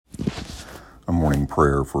A morning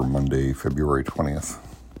prayer for Monday, February 20th.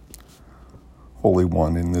 Holy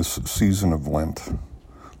One, in this season of Lent,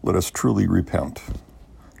 let us truly repent,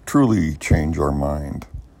 truly change our mind,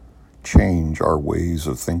 change our ways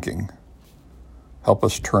of thinking. Help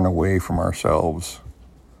us turn away from ourselves,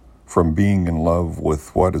 from being in love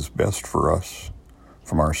with what is best for us,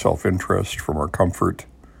 from our self-interest, from our comfort.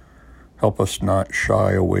 Help us not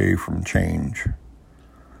shy away from change.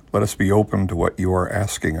 Let us be open to what you are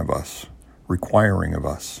asking of us, requiring of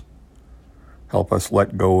us. Help us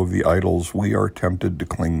let go of the idols we are tempted to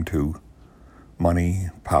cling to, money,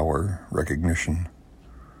 power, recognition.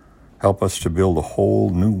 Help us to build a whole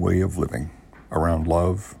new way of living around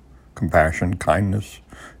love, compassion, kindness,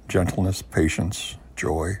 gentleness, patience,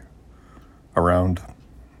 joy, around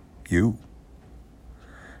you.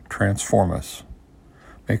 Transform us.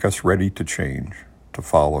 Make us ready to change, to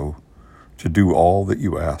follow, to do all that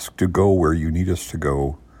you ask, to go where you need us to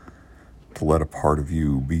go, to let a part of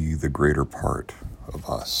you be the greater part of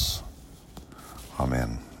us.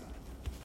 Amen.